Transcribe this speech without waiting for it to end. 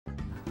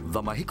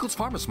The Mahiku's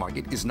Farmers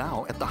Market is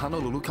now at the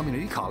Honolulu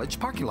Community College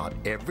parking lot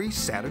every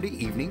Saturday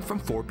evening from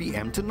 4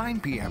 p.m. to 9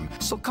 p.m.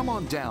 So come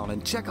on down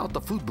and check out the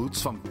food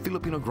booths from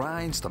Filipino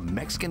grinds to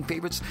Mexican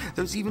favorites.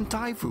 There's even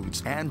Thai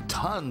foods and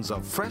tons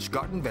of fresh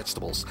garden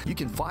vegetables. You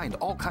can find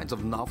all kinds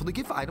of novelty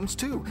gift items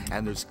too,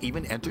 and there's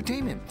even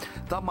entertainment.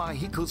 The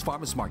Mahiku's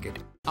Farmers Market.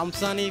 I'm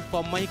Sunny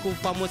from Mahiku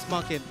Farmers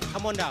Market.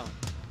 Come on down.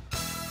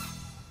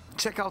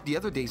 Check out the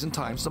other days and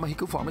times the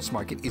Mahiku Farmers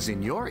Market is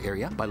in your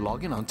area by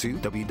logging on to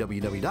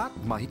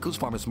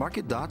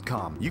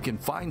www.mahikusfarmersmarket.com. You can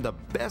find the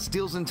best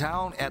deals in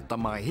town at the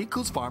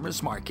Mahiku's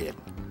Farmers Market.